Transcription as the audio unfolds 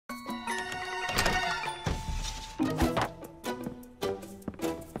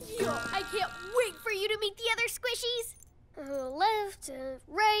other squishies? Left,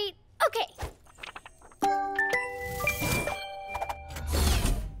 right. Okay.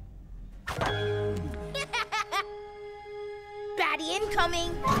 Baddie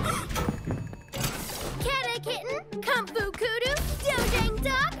incoming. Cat kitten, kung fu kudu, dojang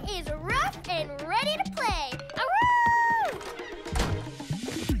dog is rough and ready to play. Aroo!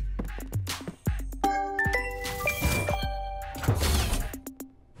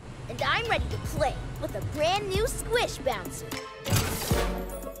 And I'm ready to play with a brand new squish bouncer.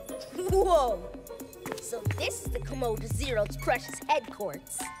 Whoa! So this is the Kimoja Zero's precious head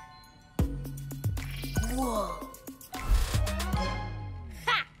Quartz. Whoa!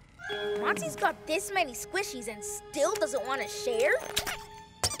 Ha! Motsie's got this many squishies and still doesn't want to share?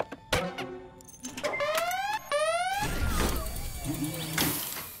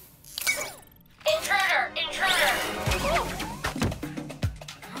 Intruder! Intruder!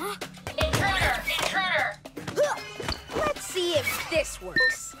 Huh? Intruder! Intruder! Let's see if this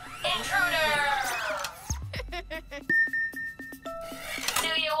works. Intruder! Do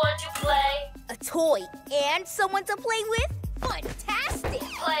you want to play? A toy and someone to play with? Fantastic!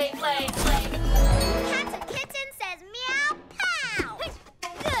 Play, play, play. Cat kitten says meow pow.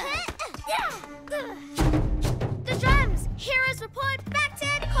 The drums. Heroes report back to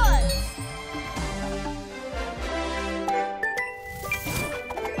headquarters.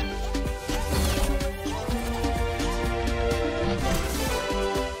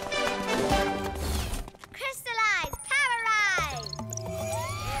 Crystallize, powerize.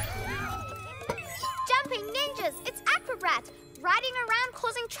 Jumping ninjas, it's Acrobat, riding around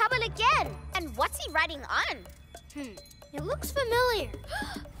causing trouble again. And what's he riding on? It looks familiar.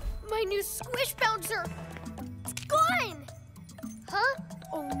 My new squish bouncer. It's gone. Huh?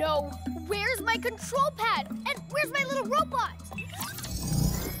 Oh no, where's my control pad? And where's my little robot?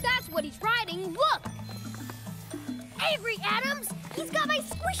 That's what he's riding, look! Avery Adams, he's got my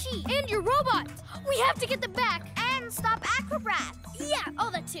squishy and your robot. We have to get them back and stop Acrobat. Yeah,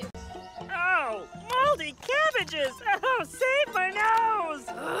 all that too. Oh, moldy cabbages! Oh, save my nose!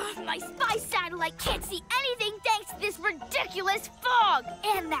 Ugh, my spy satellite can't see anything thanks to this ridiculous fog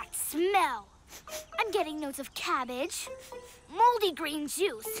and that smell. I'm getting notes of cabbage, moldy green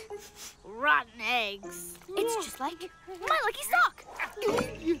juice, rotten eggs. It's just like my lucky sock.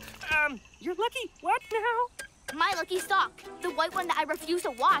 Your lucky what now? My lucky sock, the white one that I refuse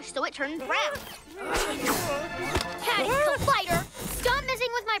to wash so it turns brown. Patty Collider, stop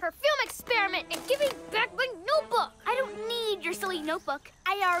messing with my perfume experiment and give me back my notebook. I don't need your silly notebook.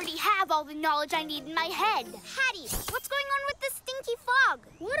 I already have all the knowledge I need in my head. Hattie, what's going on with this stinky fog?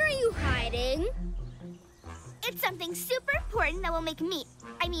 What are you hiding? It's something super important that will make me,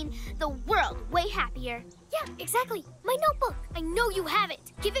 the world, way happier. Yeah, exactly. My notebook. I know you have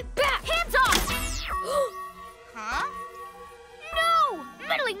it. Give it back. Hands off! Huh? No!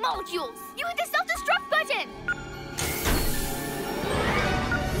 Meddling molecules! You hit the self-destruct button!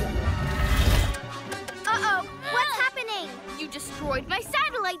 Uh-oh, what's happening? You destroyed my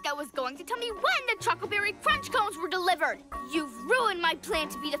satellite that was going to tell me when the Chocoberry Crunch Cones were delivered. You've ruined my plan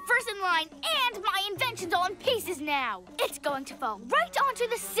to be the first in line, and my invention's all in pieces now. It's going to fall right onto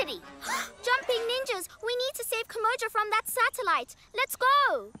the city. Jumping ninjas, we need to save Kimoja from that satellite. Let's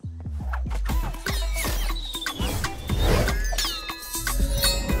go!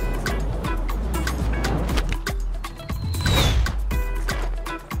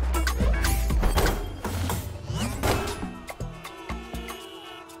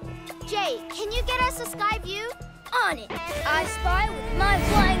 Jay, can you get us a sky view? On it. I spy with my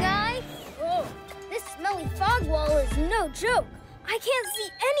flying eye. Whoa, this smelly fog wall is no joke. I can't see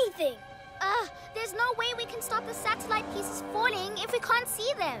anything. There's no way we can stop the satellite pieces falling if we can't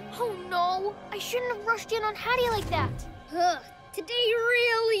see them. Oh no, I shouldn't have rushed in on Hattie like that. Today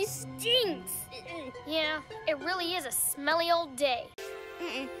really stinks. Yeah, it really is a smelly old day.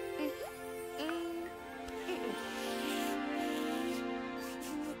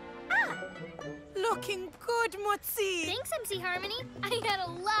 Looking good, Motsie. Thanks, MC Harmony. I had a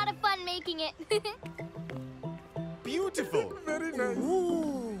lot of fun making it. Beautiful. Very nice.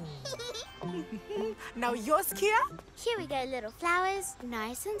 Ooh. Now yours, Kiya? Here we go, little flowers.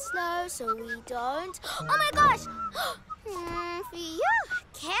 Nice and slow so we don't... Oh my gosh! Phew.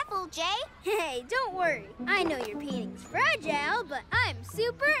 Careful, Jay. Hey, don't worry. I know your painting's fragile, but I'm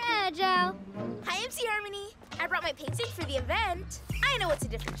super agile. Hi, MC Harmony. I brought my painting for the event. I know it's a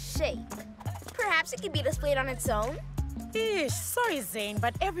different shape. Perhaps it could be displayed on its own? Ish, sorry, Zane,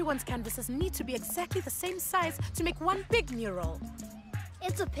 but everyone's canvases need to be exactly the same size to make one big mural.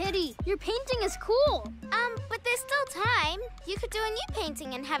 It's a pity. Your painting is cool. But there's still time. You could do a new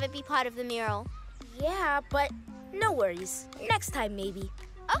painting and have it be part of the mural. Yeah, but no worries. Next time, maybe.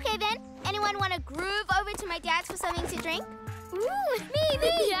 Okay, then. Anyone want to groove over to my dad's for something to drink? Ooh,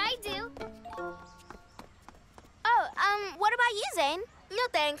 me! I do. Oh, what about you, Zane? No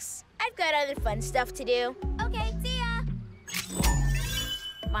thanks. I've got other fun stuff to do. Okay, see ya.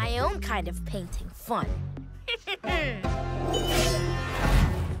 My own kind of painting fun.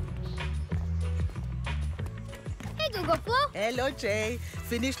 Hey, Google Flo. Hello, Jay.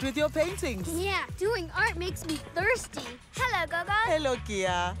 Finished with your paintings? Yeah, doing art makes me thirsty. Hello, Gogo. Hello,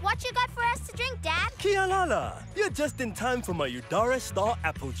 Kiya. What you got for us to drink, Dad? Kiya Lala, you're just in time for my Udara Star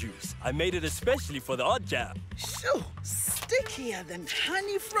apple juice. I made it especially for the odd jab. Shoo! Stickier than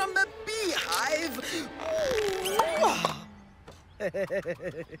honey from a beehive.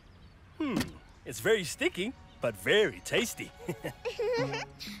 It's very sticky, but very tasty.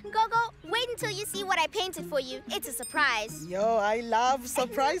 Gogo, wait until you see what I painted for you. It's a surprise. Yo, I love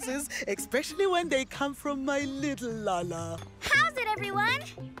surprises, especially when they come from my little Lala. How's it, everyone?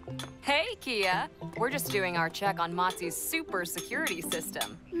 Hey, Kiya. We're just doing our check on Motsie's super security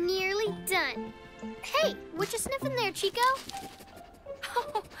system. Nearly done. Hey, what you sniffing there, Chico?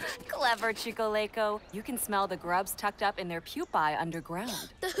 Clever, Chico-Leco. You can smell the grubs tucked up in their pupae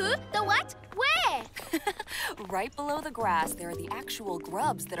underground. The who? The what? Where? Right below the grass, there are the actual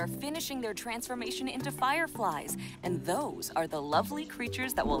grubs that are finishing their transformation into fireflies. And those are the lovely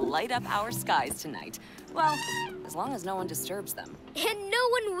creatures that will light up our skies tonight. Well, as long as no one disturbs them. And no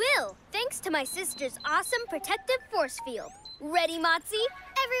one will, thanks to my sister's awesome protective force field. Ready, Motsie?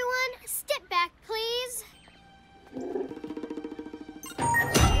 Everyone, step back, please.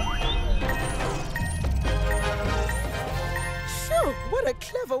 Shoo! What a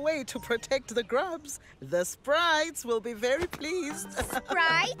clever way to protect the grubs. The sprites will be very pleased.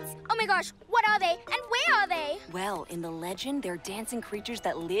 Sprites? Oh my gosh, what are they? And where are they? Well, in the legend, they're dancing creatures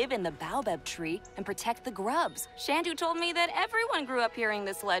that live in the baobab tree and protect the grubs. Shandu told me that everyone grew up hearing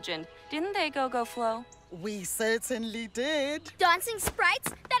this legend. Didn't they, Go-Go Flo? We certainly did. Dancing sprites?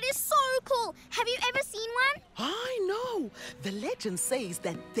 That is so cool. Have you ever seen one? I know. The legend says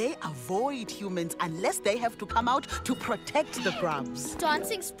that they avoid humans unless they have to come out to protect the grubs.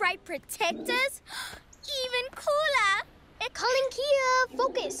 Dancing sprite protectors? Even cooler. Calling Kiya,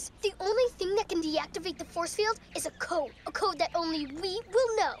 focus. The only thing that can deactivate the force field is a code that only we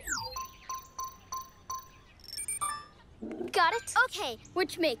will know. Got it? Okay,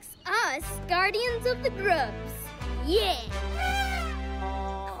 which makes us guardians of the grubs. Yeah!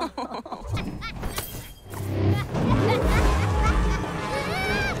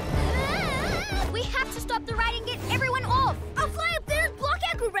 We have to stop the ride and get everyone off. I'll fly up there and block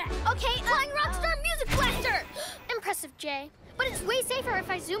Acrobat. Okay, Flying Rockstar Music Blaster. Impressive, Jay. But it's way safer if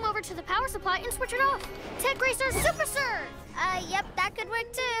I zoom over to the power supply and switch it off. Tech Racer Super Surge. Yep, that could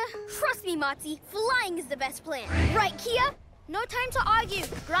work too. Trust me, Motsie. Flying is the best plan. Right, Kiya? No time to argue.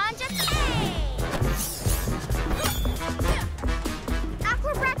 Grand Jet A!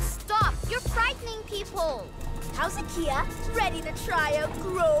 Acrobat, stop. You're frightening people. How's it, Kiya? Ready to try a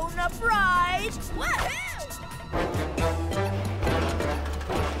grown-up ride? Woohoo!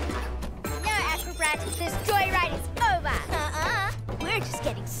 No, Acrobat, this joyride is over. We're just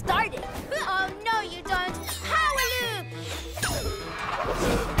getting started. Oh, no, you don't. Power loop!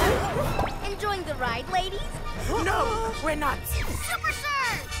 Enjoying the ride, ladies? No, we're not. Super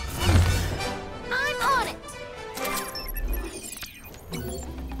Surge! I'm on it.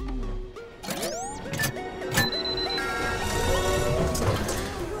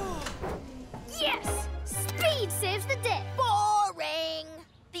 Yes! Speed saves the day. Boring!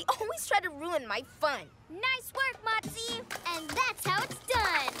 They always try to ruin my fun. Nice work, Motsie. And that's how it's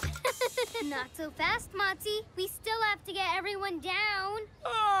done. Not so fast, Motsie. We still have to get everyone down.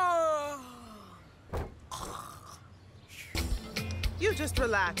 You just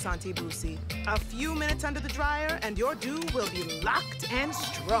relax, Auntie Boosie. A few minutes under the dryer and your dew will be locked and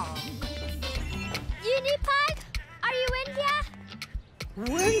strong. Unipug, are you in here?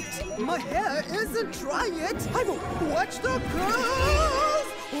 Wait! My hair isn't dry yet! I will watch the girls!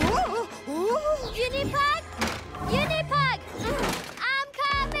 Unipug? Unipug! I'm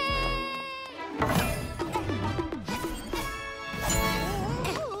coming!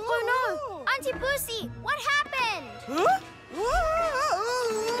 Oh no! Auntie Boosie, what happened? Huh?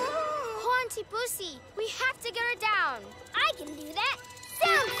 Oh, Auntie Boosie, we have to get her down. I can do that.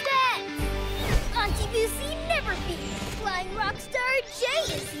 Sounds good! Auntie Boosie never beats. Flying Rockstar Jay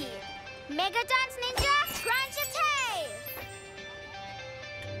is here. Mega Dance Ninja, Grand Jetay!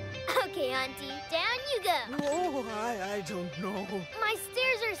 Okay, Auntie, down you go. Oh, I don't know. My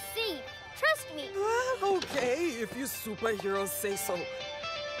stairs are safe. Trust me. Well, okay, if you superheroes say so.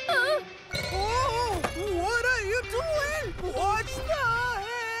 Oh, Oh! doing? Watch the head!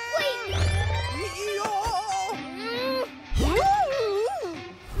 Wait!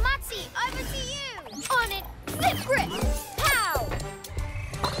 Motsie, over to you! On it! Flip grip! Pow!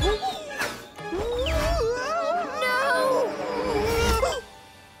 No!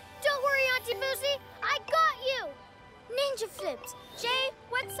 Don't worry, Auntie Boosie. I got you! Ninja flips. Jay,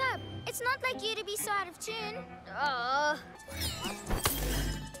 what's up? It's not like you to be so out of tune.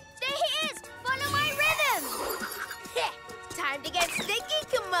 There he is! Follow my rhythm! Time to get sticky,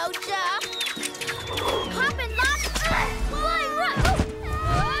 Kimoja. Hop and lock! Flying run!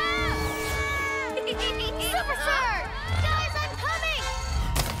 Super Sir! Guys, I'm coming!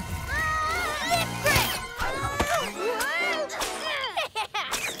 Lip grip!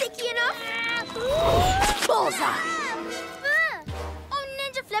 Sticky enough? Bullseye! Oh,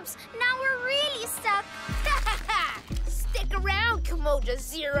 Ninja Flips, now we're really stuck. Stick around, Kimoja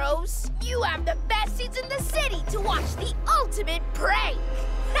Zeros. You have the best seats in the city to watch the ultimate prank.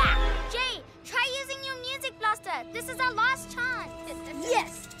 Jay, try using your music blaster. This is our last chance.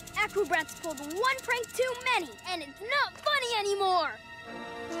 Yes! Acrobats pulled one prank too many, and it's not funny anymore!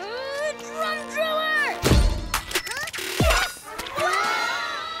 Drum driller! Yes!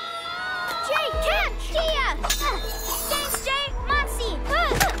 Jay, catch! Kiya! Thanks, Jay! Motsie!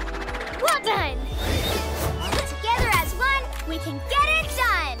 Well done! Together as one, we can get it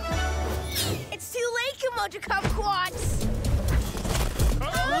done! It's too late, Kimoja Quartz.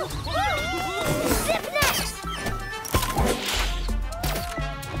 Zip next!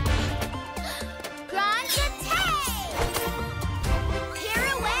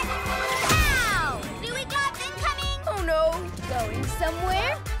 Pirouette! Pow! Louis gloves incoming! Oh no, going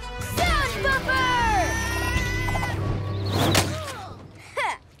somewhere? Sound bumper!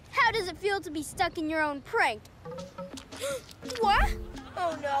 How does it feel to be stuck in your own prank? What?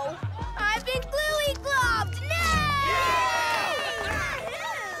 Oh no, I've been gluey globbed!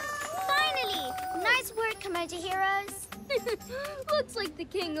 Finally! Nice work, Kimoja Heroes. Looks like the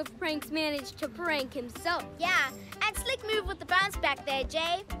king of pranks managed to prank himself. Yeah, and slick move with the bounce back there,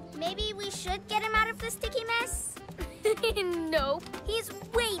 Jay. Maybe we should get him out of the sticky mess? Nope. He's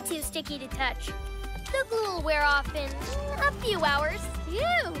way too sticky to touch. The glue will wear off in a few hours.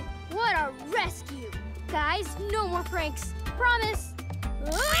 Phew! What a rescue! Guys, no more pranks. Promise.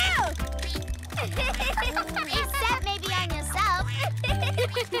 Whoa! Except maybe on yourself.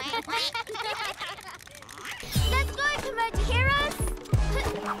 Let's go, Kimoja Heroes!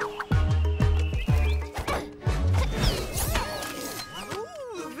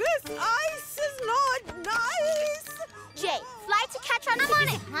 Ooh, this ice is not nice! Jay, fly to catch on. I'm on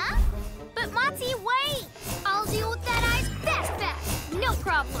it, huh? But Motsie, wait! I'll deal with that ice fast. No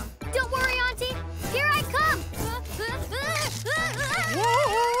problem. Don't worry, Auntie. Here I come.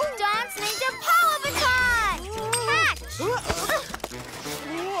 Whoa! Dance Ninja Power Baton! Catch!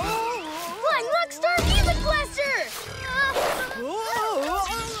 Flying Rockstar Music Blaster!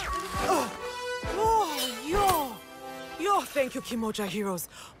 Yo, thank you, Kimoja Heroes.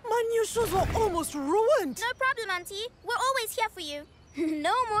 My new shoes were almost ruined. No problem, Auntie. We're always here for you.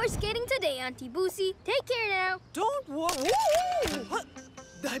 No more skating today, Auntie Boosie. Take care now. Don't worry.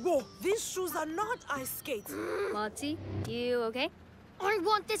 Daibo, these shoes are not ice skates. Motsie, you okay? I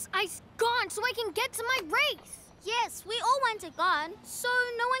want this ice gone so I can get to my race. Yes, we all want it gone, so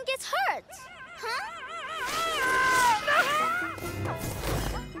no one gets hurt. Huh?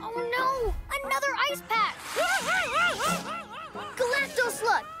 Oh no! Another ice pack! Galacto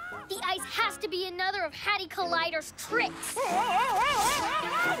Slug! The ice has to be another of Hattie Collider's tricks.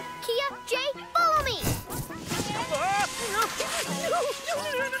 Kiya, Jay, follow me!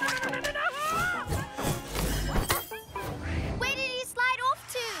 Where did he slide off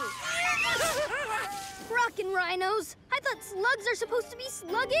to? Rockin' rhinos! I thought slugs are supposed to be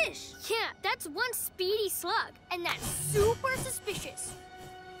sluggish. Yeah, that's one speedy slug, and that's super suspicious.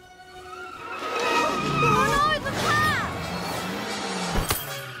 Oh no, the path!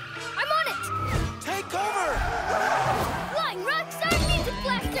 I'm on it! Take over! Flying Rockstar Music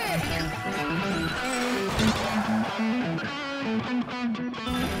Blaster!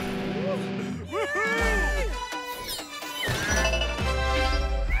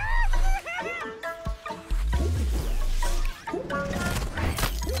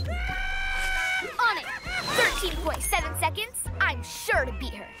 On it! 13.7 seconds. I'm sure to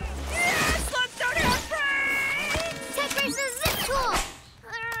beat her. Yes,